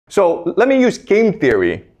So let me use game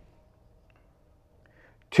theory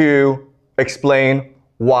to explain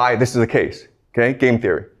why this is the case. Okay, game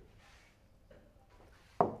theory.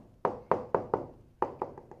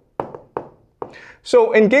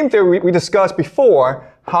 So in game theory, we discussed before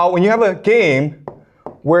how when you have a game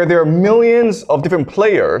where there are millions of different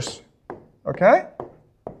players, okay,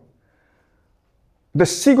 the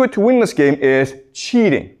secret to win this game is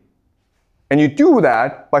cheating. And you do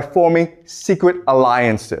that by forming secret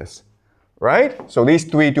alliances, right? So these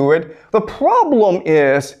three do it. The problem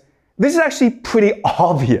is, this is actually pretty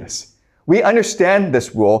obvious. We understand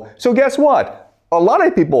this rule. So guess what? A lot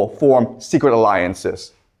of people form secret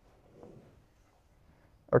alliances.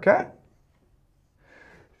 Okay?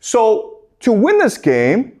 So to win this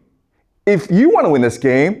game, if you want to win this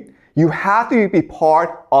game, you have to be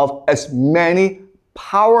part of as many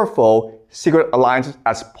powerful secret alliances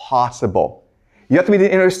as possible. You have to be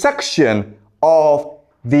the intersection of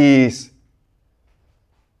these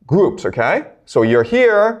groups, okay? So you're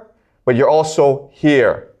here, but you're also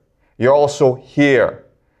here. You're also here,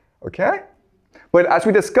 okay? But as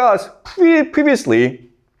we discussed previously,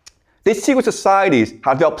 these secret societies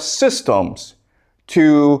have developed systems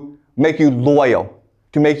to make you loyal,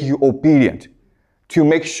 to make you obedient, to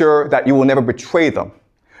make sure that you will never betray them.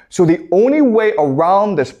 So the only way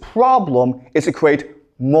around this problem is to create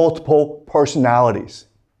multiple personalities.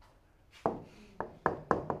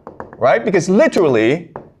 Right? Because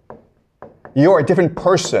literally, you're a different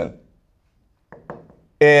person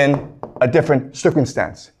in a different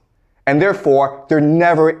circumstance. And therefore, they're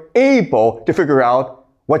never able to figure out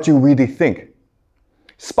what you really think.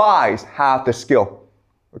 Spies have the skill.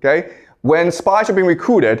 Okay? When spies are being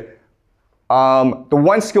recruited, the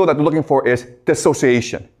one skill that they're looking for is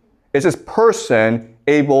dissociation. Is this person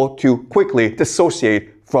able to quickly dissociate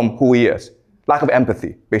from who he is? Lack of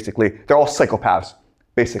empathy, basically. They're all psychopaths,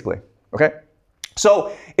 basically. Okay?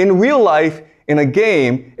 So in real life, in a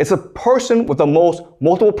game, it's a person with the most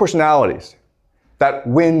multiple personalities that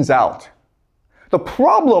wins out. The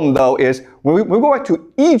problem, though, is when we go back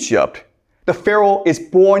to Egypt, the pharaoh is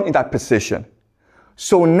born in that position.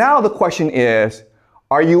 So now the question is,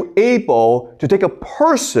 are you able to take a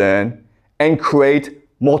person and create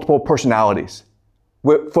multiple personalities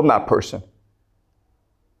from that person?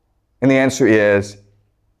 And the answer is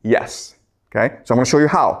yes. Okay? So I'm going to show you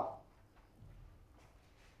how.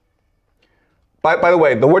 By the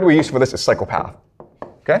way, the word we use for this is psychopath.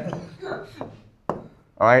 Okay?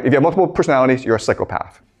 All right? If you have multiple personalities, you're a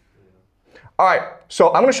psychopath. All right. So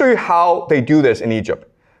I'm going to show you how they do this in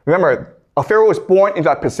Egypt. Remember, a pharaoh is born into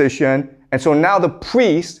that position, and so now the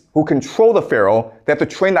priests who control the pharaoh, they have to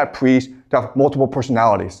train that priest to have multiple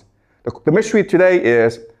personalities. The mystery today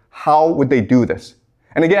is, how would they do this?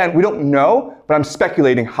 And again, we don't know, but I'm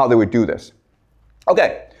speculating how they would do this.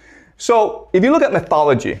 Okay, so if you look at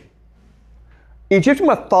mythology, Egyptian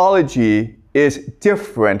mythology is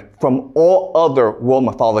different from all other world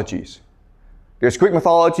mythologies. There's Greek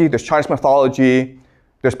mythology, there's Chinese mythology,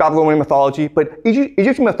 there's Babylonian mythology, but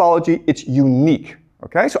Egyptian mythology, it's unique.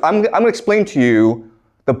 Okay, so I'm going to explain to you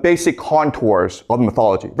the basic contours of the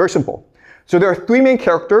mythology. Very simple. So there are three main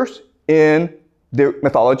characters in the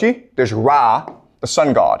mythology. There's Ra, the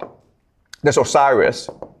sun god. There's Osiris.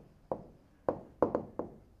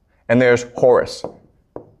 And there's Horus.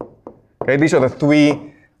 Okay, these are the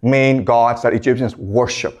three main gods that Egyptians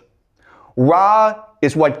worship. Ra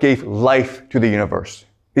is what gave life to the universe.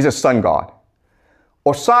 He's a sun god.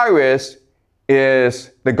 Osiris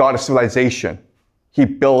is the god of civilization. He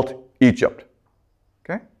built Egypt.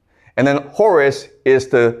 Okay? And then Horus is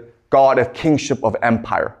the god of kingship of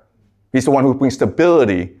empire. He's the one who brings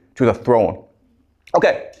stability to the throne.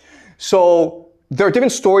 Okay, so there are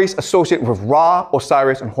different stories associated with Ra,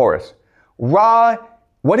 Osiris, and Horus. Ra,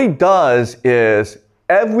 what he does is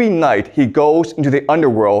every night he goes into the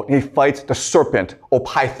underworld and he fights the serpent,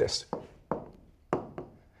 Opithus.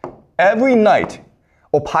 Every night,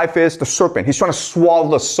 Opithus, the serpent, he's trying to swallow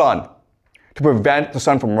the sun to prevent the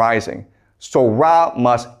sun from rising. So Ra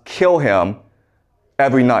must kill him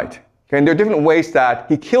every night. Okay? And there are different ways that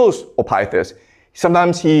he kills Opithus.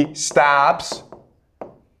 Sometimes he stabs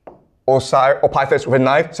Opithus with a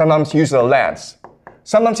knife. Sometimes he uses a lance.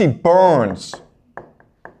 Sometimes he burns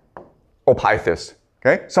Opithus.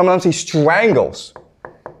 Okay? Sometimes he strangles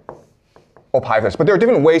Opithus. But there are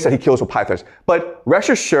different ways that he kills Opithus. But rest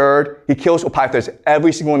assured, he kills Opithus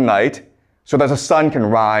every single night so that the sun can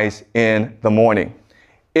rise in the morning.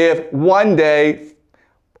 If one day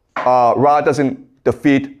Ra doesn't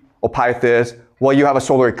defeat Opithus, well, you have a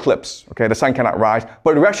solar eclipse. Okay? The sun cannot rise.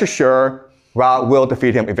 But rest assured, Ra will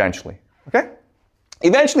defeat him eventually. Okay?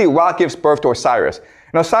 Eventually, Ra gives birth to Osiris.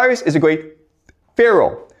 And Osiris is a great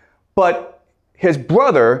pharaoh. But his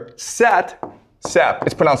brother, Seth,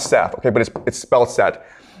 it's pronounced Seth, okay, but it's spelled Seth.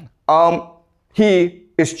 He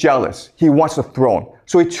is jealous. He wants the throne.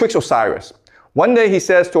 So he tricks Osiris. One day he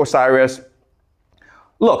says to Osiris,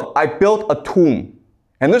 look, I built a tomb,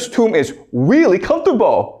 and this tomb is really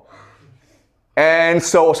comfortable. And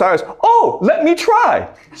so Osiris, oh, let me try.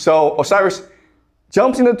 So Osiris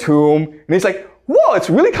jumps in the tomb, and he's like, whoa, it's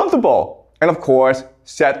really comfortable. And of course,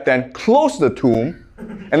 Seth then closes the tomb,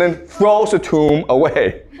 and then throws the tomb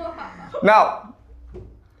away. Now,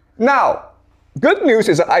 good news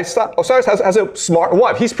is that Osiris has a smart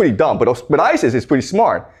wife. He's pretty dumb, but Isis is pretty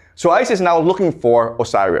smart. So Isis is now looking for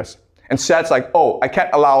Osiris. And Seth's like, oh, I can't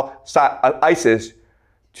allow Isis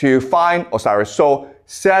to find Osiris. So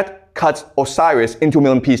Seth cuts Osiris into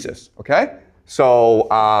 1,000,000 pieces, okay? So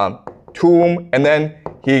tomb, and then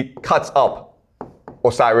he cuts up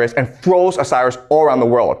Osiris and throws Osiris all around the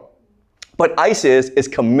world. But Isis is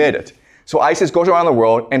committed. So Isis goes around the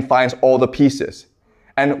world and finds all the pieces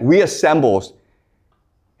and reassembles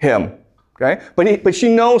him, okay? But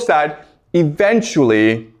she knows that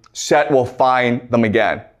eventually Seth will find them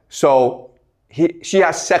again. So she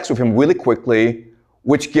has sex with him really quickly,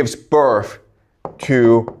 which gives birth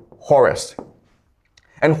to Horus.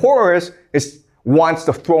 And Horus wants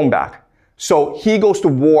the throne back. So he goes to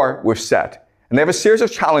war with Seth. And they have a series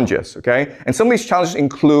of challenges, okay? And some of these challenges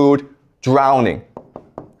include drowning.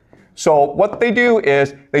 So what they do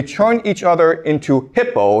is they turn each other into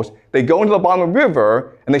hippos. They go into the bottom of the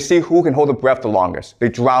river, and they see who can hold the breath the longest. They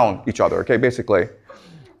drown each other, okay, basically.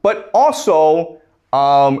 But also,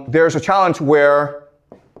 there's a challenge where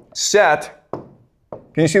Seth,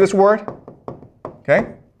 can you see this word?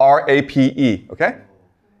 Okay, R-A-P-E, okay?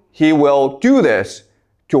 He will do this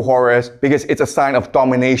to Horus because it's a sign of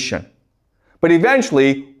domination. But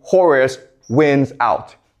eventually, Horus wins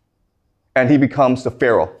out, and he becomes the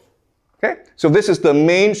pharaoh. Okay? So this is the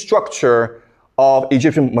main structure of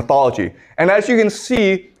Egyptian mythology. And as you can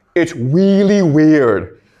see, it's really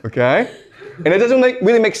weird. Okay? And it doesn't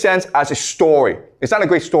really make sense as a story. It's not a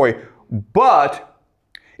great story. But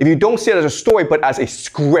if you don't see it as a story, but as a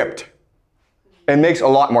script, it makes a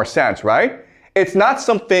lot more sense, right? It's not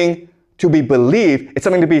something to be believed. It's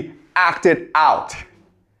something to be acted out.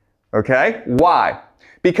 Okay? Why?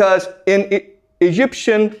 Because in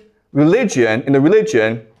Egyptian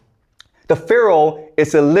religion, the pharaoh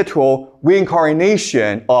is a literal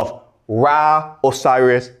reincarnation of Ra,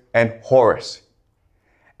 Osiris, and Horus.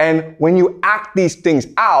 And when you act these things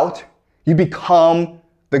out, you become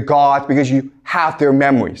the gods because you have their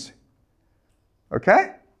memories.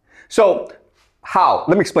 Okay? So, how?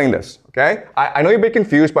 Let me explain this, okay? I know you're a bit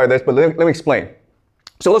confused by this, but let me explain.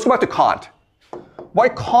 So let's go back to Kant.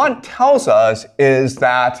 What Kant tells us is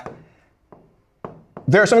that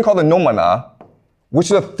there's something called the noumena, which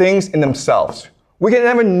are the things in themselves. We can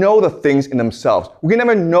never know the things in themselves. We can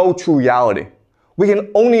never know true reality. We can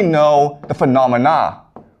only know the phenomena,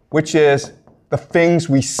 which is the things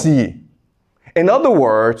we see. In other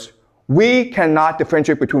words, we cannot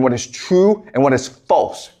differentiate between what is true and what is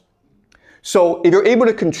false. So if you're able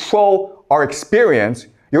to control our experience,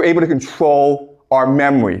 you're able to control our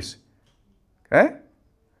memories. Okay?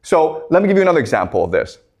 So let me give you another example of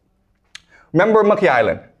this. Remember Monkey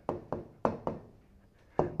Island?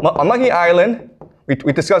 On Monkey Island,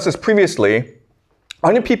 we discussed this previously.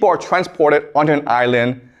 100 people are transported onto an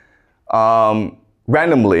island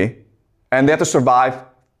randomly, and they have to survive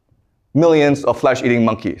millions of flesh-eating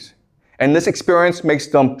monkeys. And this experience makes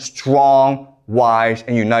them strong, wise,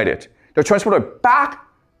 and united. They're transported back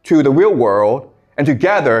to the real world, and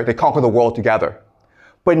together, they conquer the world together.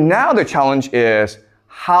 But now the challenge is,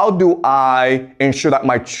 how do I ensure that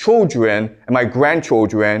my children and my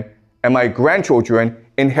grandchildren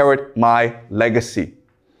inherit my legacy?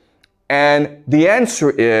 And the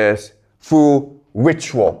answer is through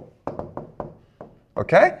ritual.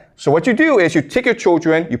 Okay? So what you do is you take your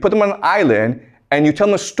children, you put them on an island, and you tell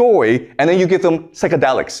them a story, and then you give them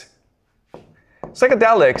psychedelics.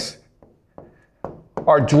 Psychedelics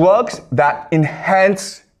are drugs that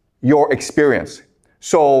enhance your experience.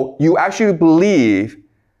 So you actually believe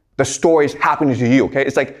the story is happening to you, okay?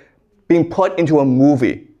 It's like being put into a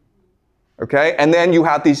movie, okay? And then you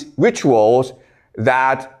have these rituals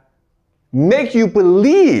that make you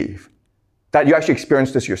believe that you actually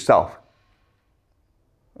experienced this yourself,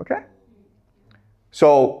 okay?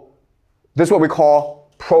 So this is what we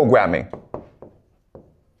call programming.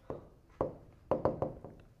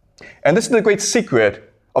 And this is the great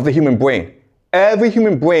secret of the human brain. Every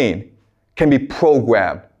human brain can be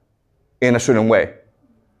programmed in a certain way.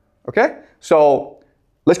 Okay? So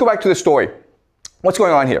let's go back to the story. what's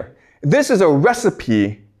going on here? This is a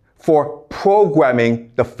recipe for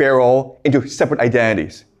programming the pharaoh into separate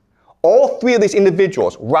identities. All three of these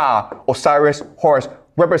individuals, Ra, Osiris, Horus,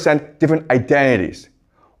 represent different identities.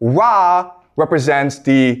 Ra represents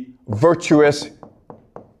the virtuous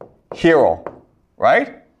hero,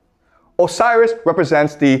 right? Osiris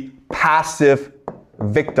represents the passive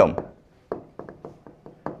victim.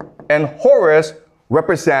 And Horus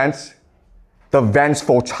represents the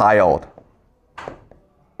vengeful child.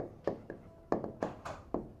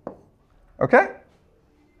 Okay?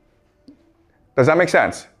 Does that make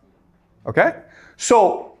sense? Okay?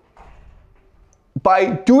 So, by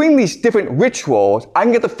doing these different rituals, I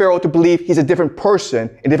can get the pharaoh to believe he's a different person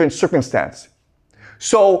in different circumstance.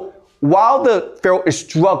 So, while the pharaoh is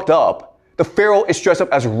drugged up, the pharaoh is dressed up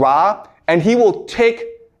as Ra, and he will take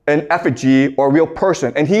an effigy or a real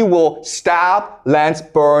person, and he will stab, lance,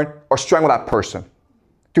 burn, or strangle that person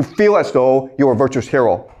to feel as though you're a virtuous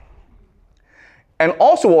hero. And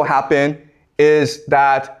also what will happen is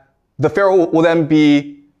that the pharaoh will then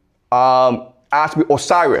be asked to be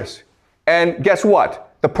Osiris. And guess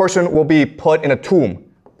what? The person will be put in a tomb,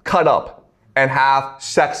 cut up, and have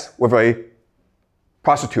sex with a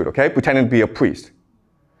prostitute, okay? Pretending to be a priest.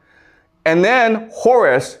 And then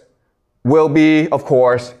Horus will be, of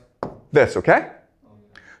course, this, okay?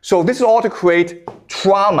 So this is all to create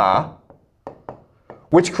trauma,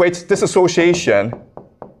 which creates disassociation,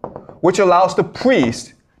 which allows the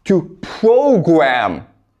priest to program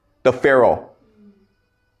the pharaoh.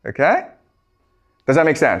 Okay? Does that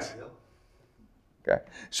make sense? Okay.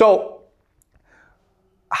 So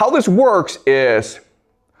how this works is,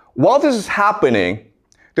 while this is happening,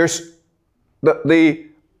 there's the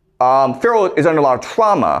pharaoh is under a lot of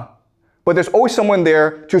trauma, but there's always someone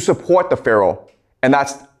there to support the pharaoh, and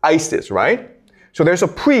that's Isis, right? So there's a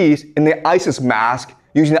priest in the Isis mask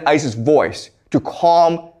using the Isis voice to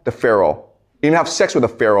calm the pharaoh, even have sex with the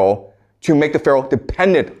pharaoh to make the pharaoh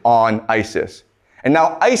dependent on Isis. And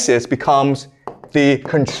now Isis becomes the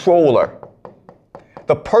controller,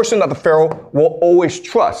 the person that the pharaoh will always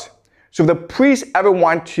trust. So if the priest ever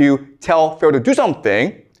want to tell pharaoh to do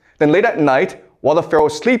something, then late at night, while the pharaoh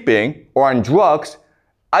is sleeping or on drugs,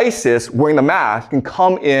 Isis, wearing the mask, can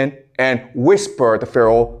come in and whisper to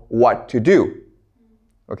pharaoh what to do.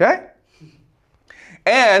 Okay?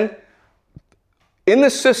 And in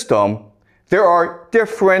this system, there are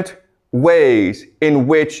different ways in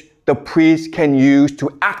which the priest can use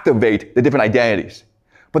to activate the different identities.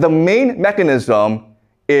 But the main mechanism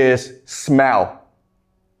is smell.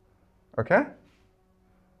 Okay?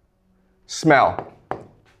 Smell.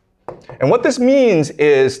 And what this means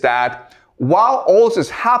is that while all this is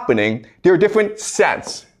happening, there are different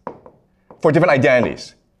scents for different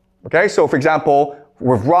identities. Okay? So for example,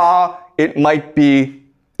 with Ra, it might be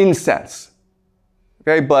incense.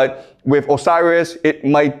 Okay? But with Osiris, it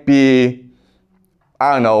might be,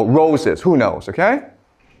 I don't know, roses. Who knows? Okay?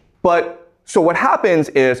 But so what happens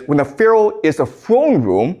is when the pharaoh is the throne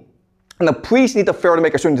room and the priest needs the pharaoh to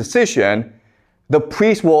make a certain decision, the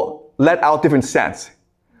priest will let out different scents,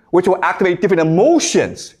 which will activate different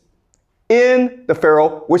emotions in the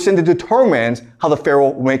pharaoh, which then determines how the pharaoh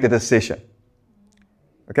will make the decision.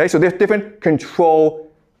 Okay, so there's different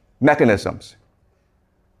control mechanisms.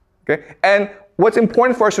 Okay, and what's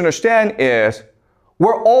important for us to understand is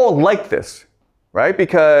we're all like this, right?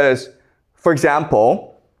 Because, for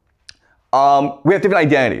example, we have different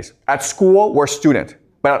identities. At school, we're a student,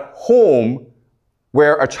 but at home,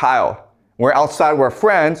 we're a child. When we're outside, we're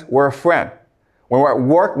friends, we're a friend. When we're at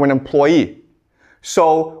work, we're an employee.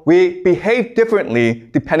 So we behave differently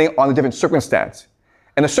depending on the different circumstance.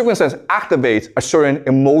 And the circumstance activates a certain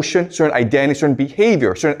emotion, certain identity, certain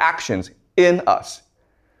behavior, certain actions in us.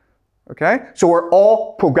 Okay? So we're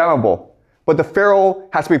all programmable. But the pharaoh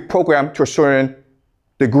has to be programmed to a certain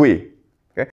degree.